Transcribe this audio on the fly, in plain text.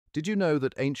Did you know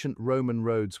that ancient Roman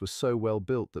roads were so well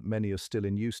built that many are still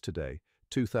in use today,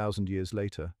 2,000 years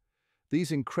later? These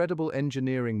incredible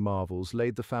engineering marvels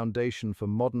laid the foundation for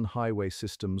modern highway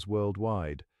systems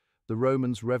worldwide. The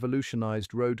Romans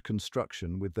revolutionized road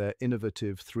construction with their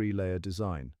innovative three-layer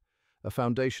design: a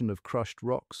foundation of crushed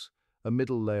rocks, a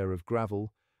middle layer of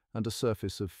gravel, and a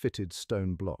surface of fitted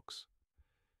stone blocks.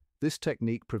 This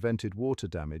technique prevented water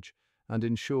damage and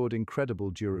ensured incredible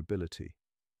durability.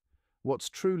 What's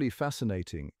truly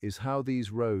fascinating is how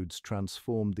these roads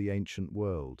transformed the ancient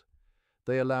world.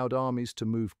 They allowed armies to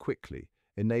move quickly,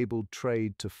 enabled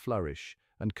trade to flourish,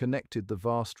 and connected the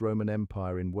vast Roman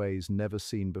Empire in ways never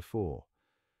seen before.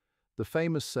 The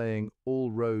famous saying,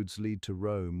 "All roads lead to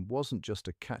Rome," wasn't just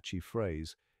a catchy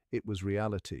phrase, it was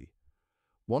reality.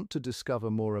 Want to discover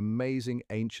more amazing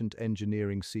ancient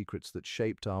engineering secrets that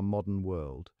shaped our modern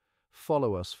world?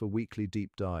 Follow us for weekly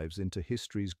deep dives into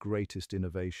history's greatest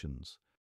innovations.